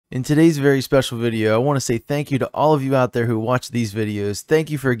In today's very special video, I want to say thank you to all of you out there who watch these videos. Thank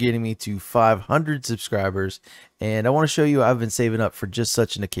you for getting me to 500 subscribers, and I want to show you I've been saving up for just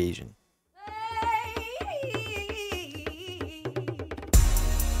such an occasion.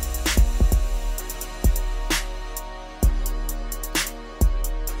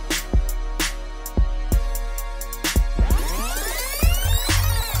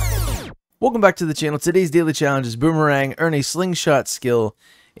 Welcome back to the channel. Today's daily challenge is boomerang, earn a slingshot skill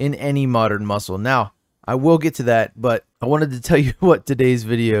in any modern muscle. Now, I will get to that, but I wanted to tell you what today's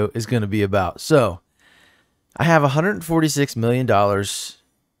video is going to be about. So, I have $146 million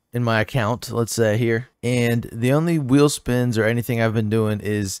in my account, let's say here, and the only wheel spins or anything I've been doing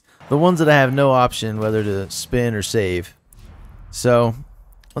is the ones that I have no option whether to spin or save. So,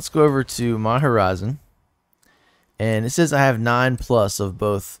 let's go over to my horizon, and it says I have 9+ of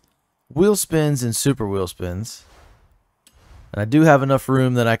both wheel spins and super wheel spins. And I do have enough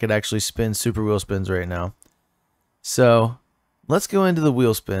room that I could actually spin super wheel spins right now. So let's go into the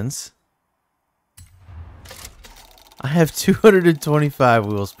wheel spins. I have 225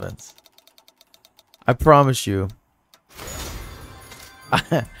 wheel spins. I promise you.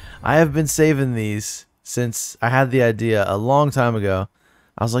 I have been saving these since I had the idea a long time ago.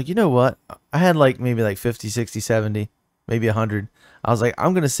 I was like, you know what? I had like maybe like 50, 60, 70, maybe 100. I was like,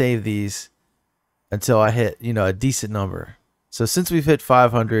 I'm going to save these until I hit, a decent number. So since we've hit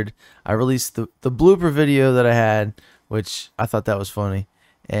 500, I released the blooper video that I had, which I thought that was funny.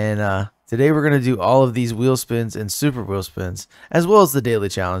 And today we're going to do all of these wheel spins and super wheel spins, as well as the daily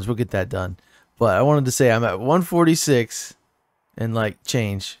challenge. We'll get that done. But I wanted to say I'm at 146 and like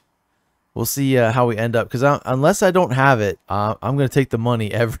change. We'll see how we end up. Because unless I don't have it, I'm going to take the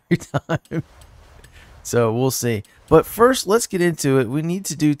money every time. So we'll see. But first, let's get into it. We need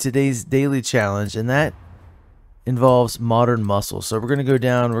to do today's daily challenge, and that involves modern muscle. So we're going to go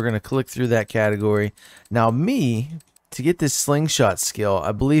down. We're going to click through that category. Now, to get this slingshot skill,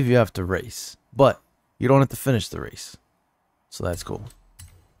 I believe you have to race. But you don't have to finish the race. So that's cool.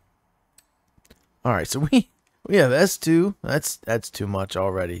 All right, so we have S2. That's too much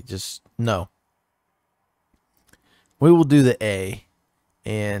already. Just no. We will do the A,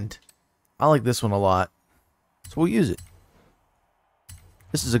 and I like this one a lot, so we'll use it.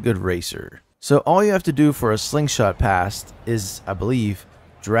 This is a good racer. So all you have to do for a slingshot pass is, I believe,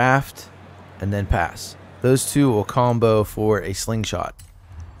 draft and then pass. Those two will combo for a slingshot.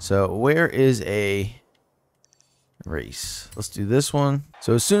 So where is a race? Let's do this one.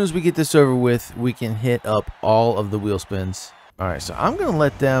 So as soon as we get this over with, we can hit up all of the wheel spins. All right, so I'm going to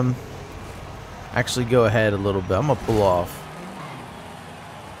let them actually go ahead a little bit. I'm going to pull off.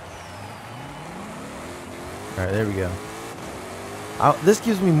 All right, there we go. This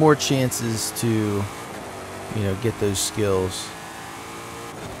gives me more chances to, get those skills.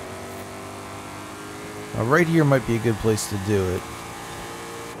 Now, right here might be a good place to do it.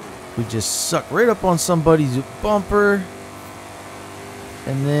 We just suck right up on somebody's bumper,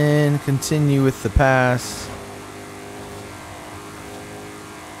 and then continue with the pass.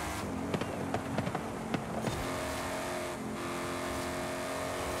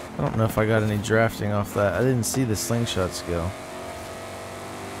 I don't know if I got any drafting off that. I didn't see the slingshot skill.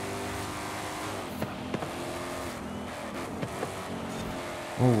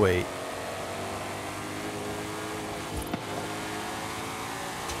 We'll wait.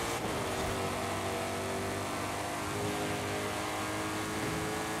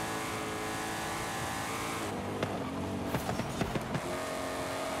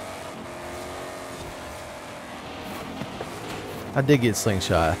 I did get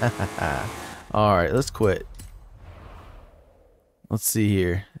slingshot. Alright, let's quit. Let's see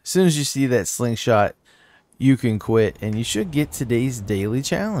here. As soon as you see that slingshot, you can quit, and you should get today's daily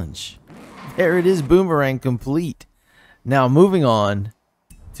challenge. There it is, boomerang complete. Now moving on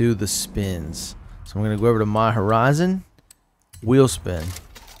to the spins. So I'm going to go over to my horizon, wheel spin.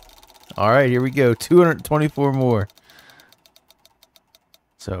 Alright, here we go. 224 more.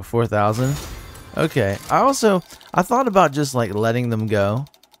 So 4,000. Okay, I thought about just like letting them go,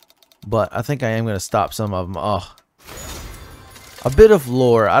 but I think I am going to stop some of them. Oh, a bit of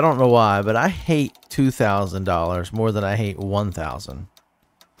lore. I don't know why, but I hate $2,000 more than I hate $1,000.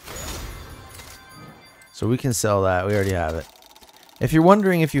 So we can sell that. We already have it. If you're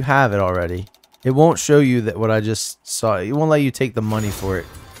wondering if you have it already, it won't show you that what I just saw. It won't let you take the money for it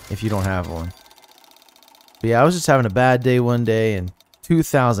if you don't have one. But yeah, I was just having a bad day one day, and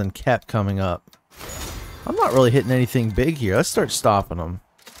 2,000 kept coming up. I'm not really hitting anything big here. Let's start stopping them.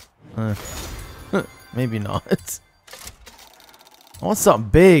 Maybe not. I want something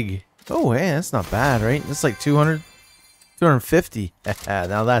big. Oh, hey, that's not bad, right? That's like 200, 250.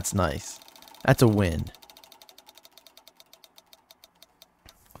 Now that's nice. That's a win.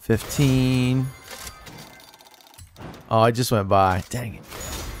 15. Oh, I just went by. Dang it.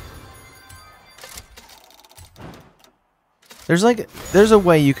 There's a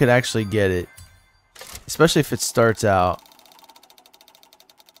way you could actually get it. Especially if it starts out.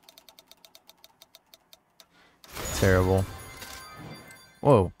 Terrible.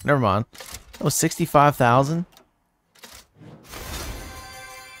 Whoa, never mind. That was 65,000.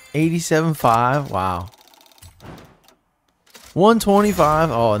 87.5. Wow. 125.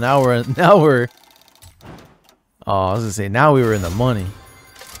 Oh, now we're. Oh, I was gonna say now we were in the money.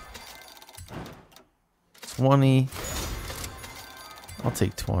 20. I'll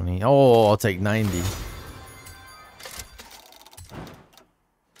take 20. Oh, I'll take 90.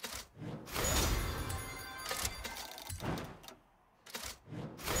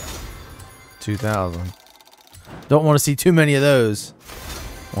 $2,000. Don't want to see too many of those.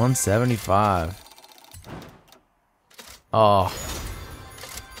 175. Oh.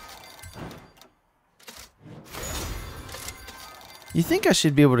 You think I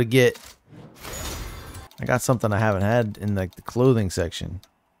should be able to get... I got something I haven't had in like the clothing section.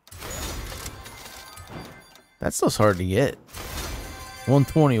 That stuff's hard to get.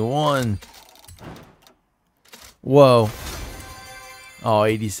 121. Whoa. Oh,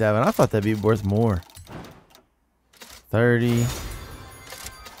 87. I thought that'd be worth more. 30.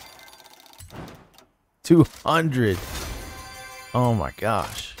 200. Oh my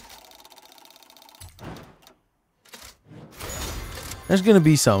gosh. There's gonna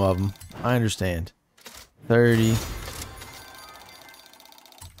be some of them. I understand. 30.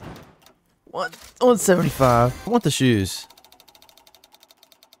 175. I want the shoes.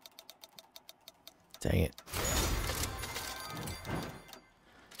 Dang it.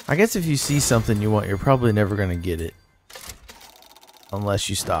 I guess if you see something you want, you're probably never going to get it. Unless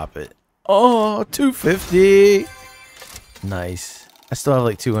you stop it. Oh, 250. Nice. I still have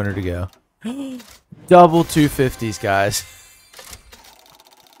like 200 to go. Double 250s, guys.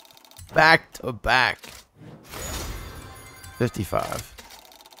 Back to back. 55.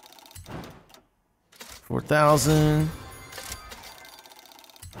 4,000.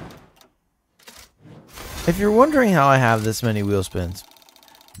 If you're wondering how I have this many wheel spins,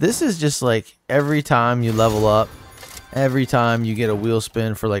 this is just like every time you level up, every time you get a wheel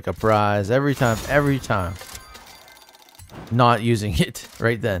spin for like a prize, every time. Not using it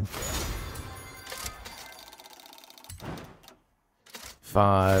right then.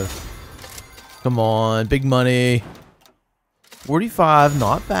 5. Come on, big money. 45,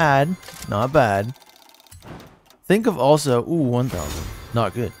 not bad. Not bad. Think of also, ooh, 1,000.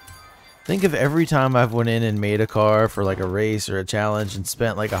 Not good. Think of every time I've went in and made a car for like a race or a challenge and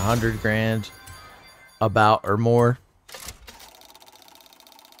spent like 100 grand about or more.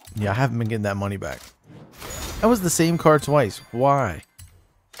 Yeah, I haven't been getting that money back. That was the same car twice. Why?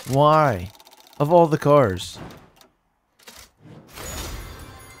 Why? Of all the cars.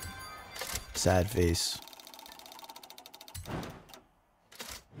 Sad face.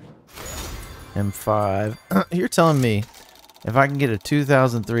 M5. You're telling me if I can get a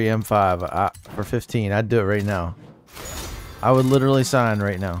 2003 M5 for 15, I'd do it right now. I would literally sign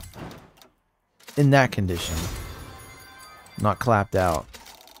right now. In that condition. Not clapped out.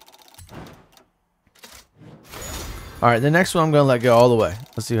 Alright, the next one I'm going to let go all the way.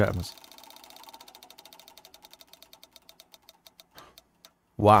 Let's see what happens.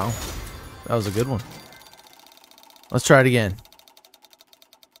 Wow. That was a good one. Let's try it again.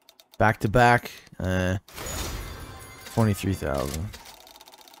 Back to back. 23,000.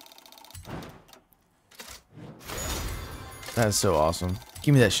 That is so awesome.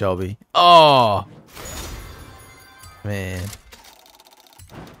 Give me that Shelby. Oh! Man.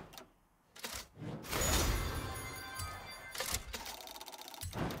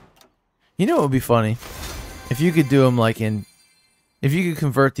 You know what would be funny? If you could do them like in... If you could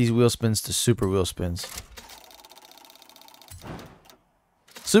convert these wheel spins to super wheel spins.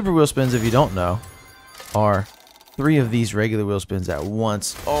 Super wheel spins, if you don't know, are 3 of these regular wheel spins at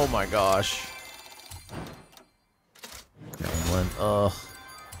once. Oh my gosh. Gremlin. Ugh.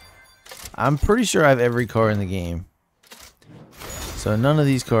 I'm pretty sure I have every car in the game. So none of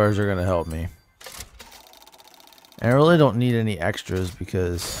these cars are going to help me. And I really don't need any extras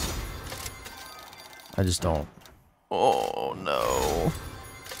because I just don't. Oh no.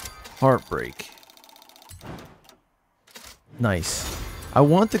 Heartbreak. Nice. I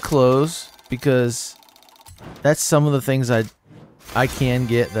want the clothes because that's some of the things I can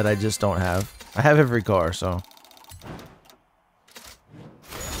get that I just don't have. I have every car, so.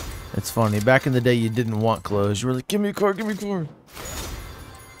 It's funny. Back in the day, you didn't want clothes. You were like, give me a car, give me a car.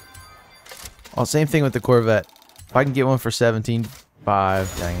 Oh, same thing with the Corvette. If I can get one for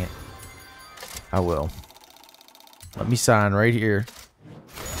 17.5, dang it, I will. Let me sign right here.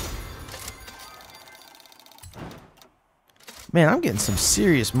 Man, I'm getting some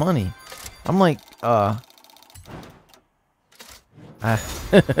serious money. I'm like, I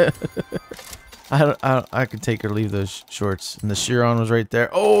could take or leave those shorts. And the Chiron was right there.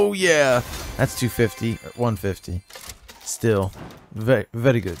 Oh yeah, that's 250, 150. Still, very,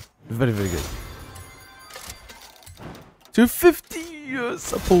 very good, very, very good. 250.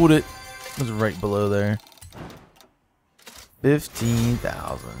 Yes, I pulled it. It was right below there.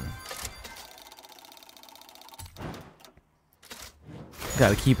 15,000. Got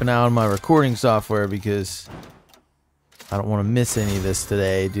to keep an eye on my recording software because I don't want to miss any of this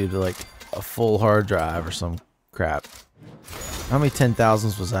today due to like a full hard drive or some crap. How many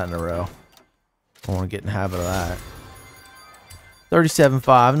 10,000s was that in a row? I want to get in the habit of that.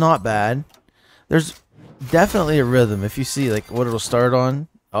 37.5, not bad. There's definitely a rhythm. If you see like what it'll start on.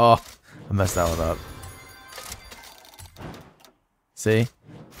 Oh, I messed that one up. See?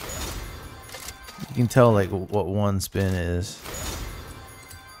 You can tell like what one spin is.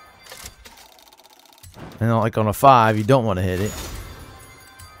 And like on a 5, you don't want to hit it.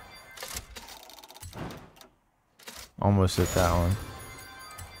 Almost hit that one.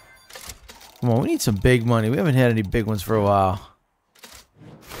 Come on, we need some big money. We haven't had any big ones for a while.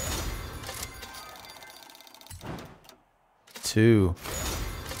 2.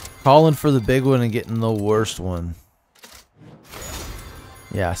 Calling for the big one and getting the worst one.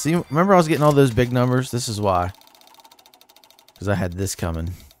 Yeah, see, remember I was getting all those big numbers? This is why. Because I had this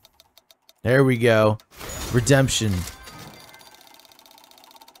coming. There we go. Redemption.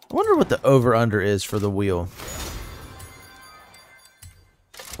 I wonder what the over-under is for the wheel.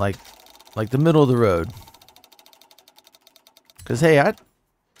 Like the middle of the road. Because, hey,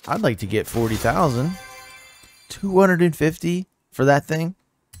 I'd like to get 40,000. 250 for that thing?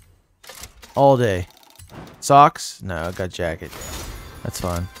 All day. Socks? No, I got jacket. That's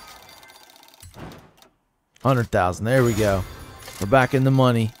fine. 100,000. There we go. We're back in the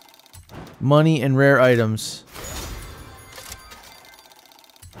money. Money and rare items.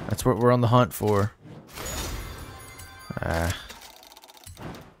 That's what we're on the hunt for.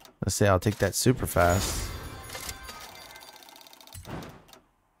 Let's say I'll take that super fast.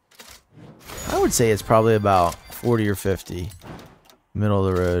 I would say it's probably about 40 or 50. Middle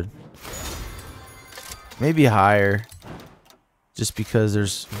of the road. Maybe higher. Just because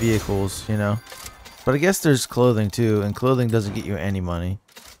there's vehicles, you know. But I guess there's clothing too, and clothing doesn't get you any money.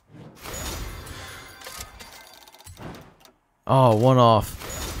 Oh, one off.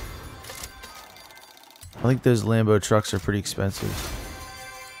 I think those Lambo trucks are pretty expensive.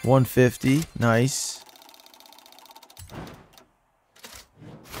 150, nice.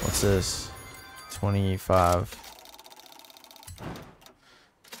 What's this? 25.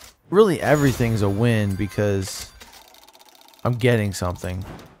 Really, everything's a win because I'm getting something.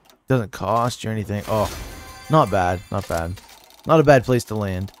 Doesn't cost you anything. Oh, not bad, not bad. Not a bad place to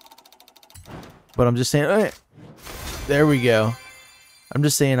land. But I'm just saying, hey, there we go. I'm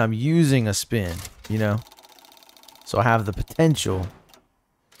just saying I'm using a spin, you know? So I have the potential.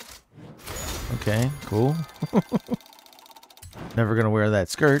 Okay, cool. Never gonna wear that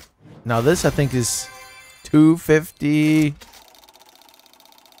skirt. Now this I think is 250.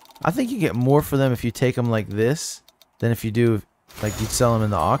 I think you get more for them if you take them like this than if you do like you'd sell them in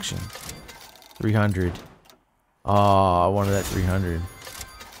the auction. 300. Oh, I wanted that 300.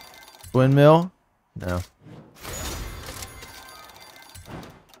 Windmill? No.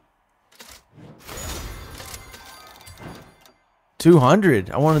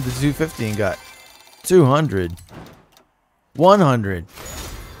 $200. I wanted the 250 and got 200. 100.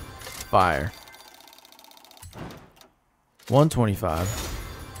 Fire.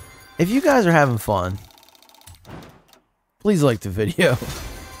 125. If you guys are having fun, please like the video.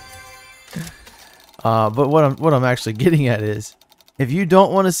 But what I'm actually getting at is, if you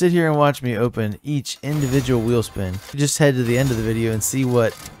don't want to sit here and watch me open each individual wheel spin, just head to the end of the video and see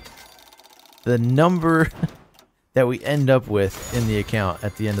what the number that we end up with in the account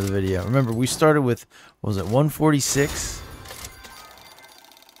at the end of the video. Remember, we started with, what was it, 146?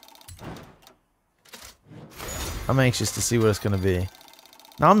 I'm anxious to see what it's going to be.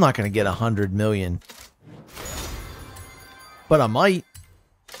 Now, I'm not going to get 100 million. But I might.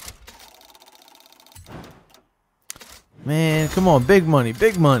 Man, come on, big money,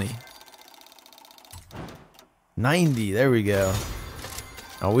 big money. 90, there we go.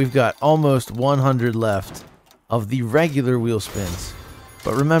 Now we've got almost 100 left of the regular wheel spins.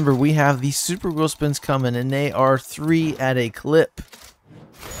 But remember, we have these super wheel spins coming, and they are 3 at a clip.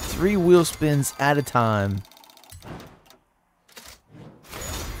 3 wheel spins at a time.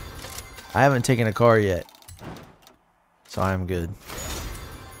 I haven't taken a car yet, so I'm good.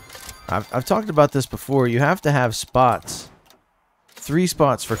 I've talked about this before. You have to have spots. 3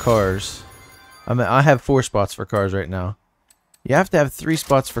 spots for cars. I mean, I have 4 spots for cars right now. You have to have 3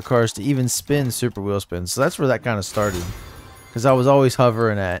 spots for cars to even spin super wheel spins. So that's where that kind of started. Because I was always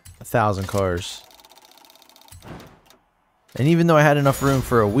hovering at 1,000 cars. And even though I had enough room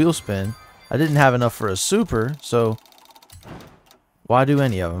for a wheel spin, I didn't have enough for a super. So why do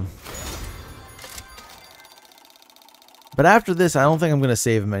any of them? But after this, I don't think I'm going to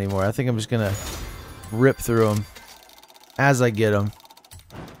save them anymore. I think I'm just going to rip through them as I get them.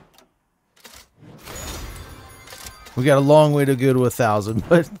 We got a long way to go to 1,000,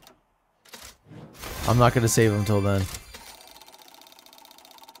 but I'm not going to save them till then.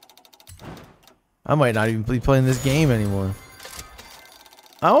 I might not even be playing this game anymore.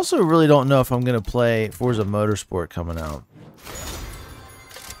 I also really don't know if I'm going to play Forza Motorsport coming out.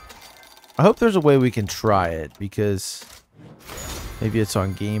 I hope there's a way we can try it, because maybe it's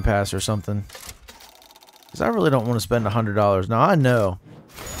on Game Pass or something. Because I really don't want to spend $100. Now, I know.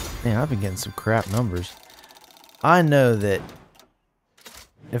 Man, I've been getting some crap numbers. I know that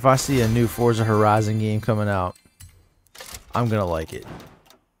if I see a new Forza Horizon game coming out, I'm going to like it.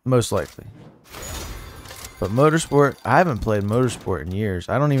 Most likely. But Motorsport, I haven't played Motorsport in years.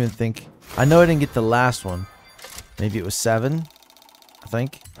 I don't even think... I know I didn't get the last one. Maybe it was 7, I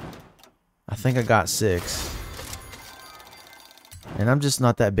think. I think I got 6. And I'm just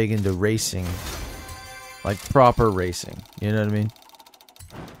not that big into racing. Like proper racing. You know what I mean?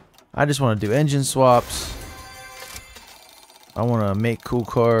 I just want to do engine swaps. I want to make cool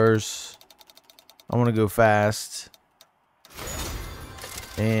cars. I want to go fast.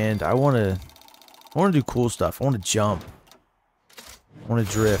 And I want to do cool stuff. I want to jump. I want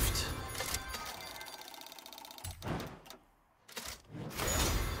to drift.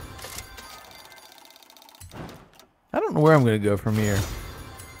 I don't know where I'm going to go from here.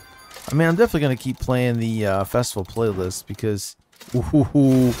 I mean, I'm definitely going to keep playing the festival playlist because...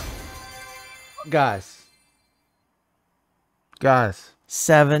 Ooh, guys,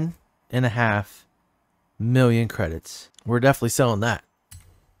 7.5 million credits. We're definitely selling that.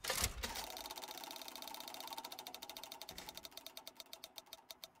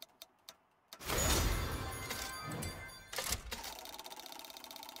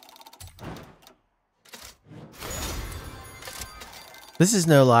 This is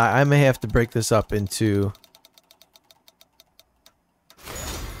no lie. I may have to break this up into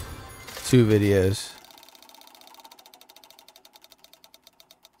 2 videos.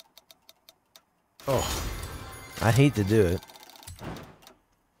 Oh, I'd hate to do it.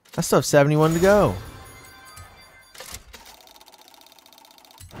 I still have 71 to go.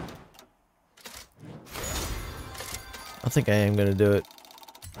 I think I am going to do it.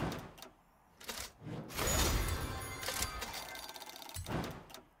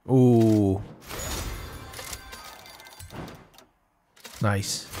 Ooh.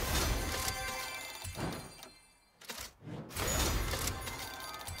 Nice.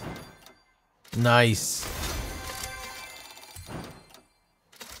 Nice.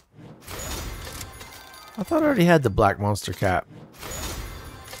 I thought I already had the black monster cap.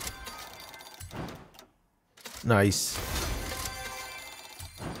 Nice.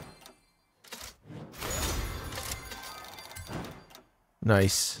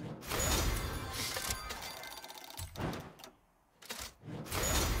 Nice.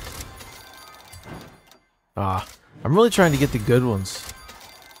 Ah, I'm really trying to get the good ones.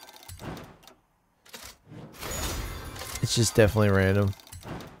 It's just definitely random.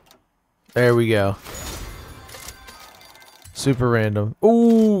 There we go. Super random.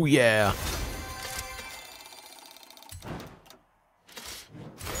 Ooh, yeah.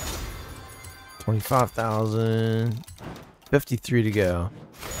 $25,000. 53 to go.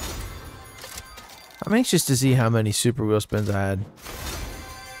 I'm anxious to see how many super wheel spins I had.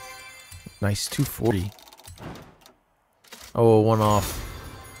 Nice, 240. Oh, a 1 off.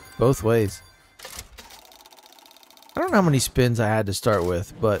 Both ways. I don't know how many spins I had to start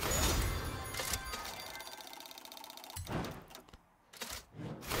with, but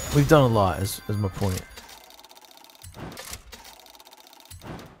we've done a lot, is my point.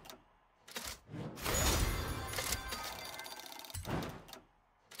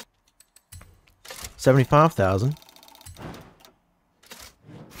 $75,000.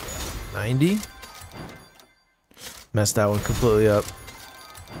 90. Messed that one completely up.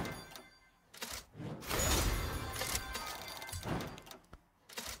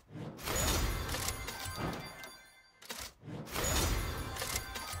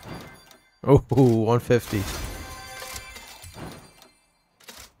 Oh, 150.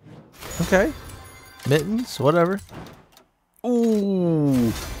 Okay. Mittens, whatever.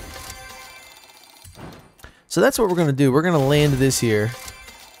 Ooh. So that's what we're going to do. We're going to land this here.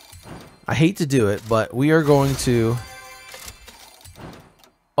 I hate to do it, but we are going to...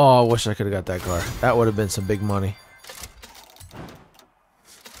 Oh, I wish I could have got that car. That would have been some big money.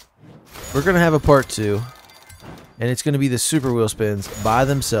 We're going to have a part 2. And it's going to be the super wheel spins by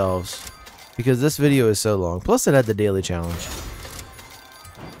themselves. Because this video is so long. Plus it had the daily challenge.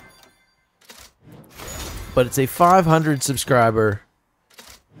 But it's a 500 subscriber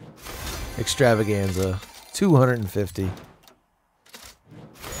extravaganza. 250.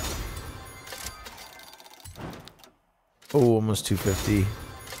 Oh, almost 250.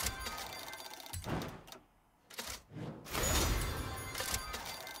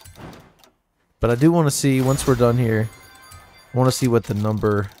 But I do want to see, once we're done here, I want to see what the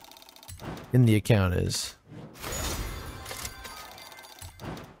number in the account is.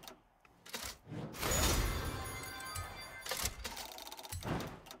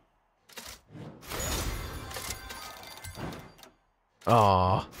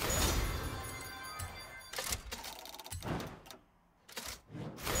 Aw.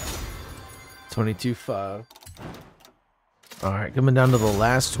 $22.5. Alright, coming down to the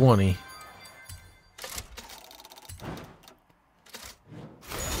last 20.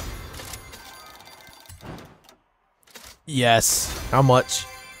 Yes. How much?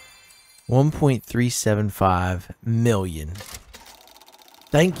 1.375 million.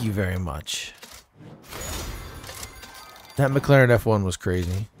 Thank you very much. That McLaren F1 was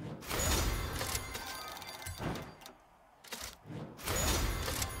crazy.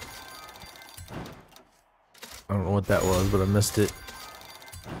 I don't know what that was, but I missed it.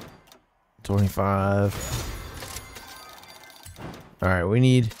 25. Alright, we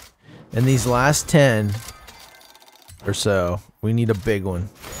need... in these last 10 or so, we need a big one.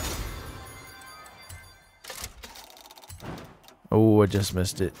 Oh, I just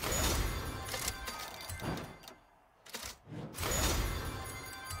missed it.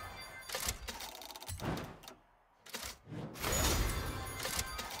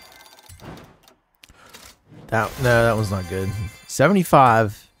 No, that one's not good.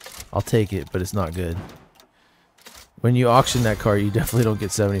 75, I'll take it, but it's not good. When you auction that car, you definitely don't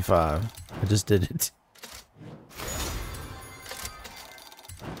get 75. I just did it.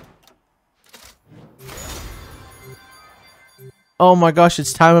 Oh my gosh,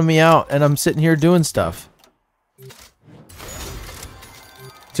 it's timing me out, and I'm sitting here doing stuff.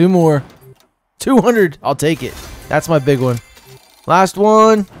 2 more. 200, I'll take it. That's my big one. Last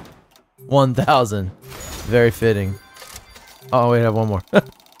one. 1,000. Very fitting. Oh, wait, I have one more.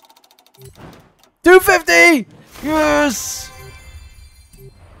 250! Yes!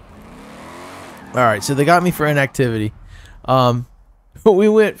 Alright, so they got me for inactivity. We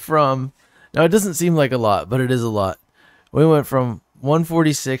went from... now, it doesn't seem like a lot, but it is a lot. We went from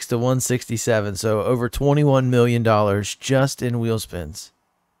 146 to 167, so over $21 million just in wheel spins.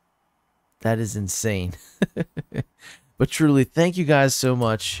 That is insane. But truly, thank you guys so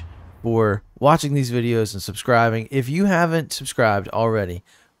much for watching these videos and subscribing. If you haven't subscribed already,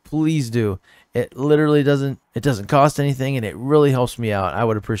 please do. It literally doesn't cost anything, and it really helps me out. I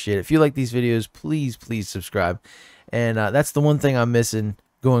would appreciate it. If you like these videos, please subscribe. And that's the one thing I'm missing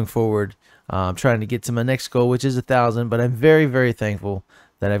going forward. I'm trying to get to my next goal, which is 1,000, but I'm very thankful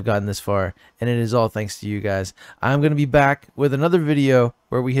that I've gotten this far, and it is all thanks to you guys. I'm going to be back with another video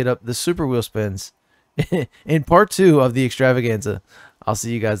where we hit up the super wheel spins in part 2 of the extravaganza. I'll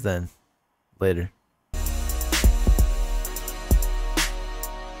see you guys then. Later.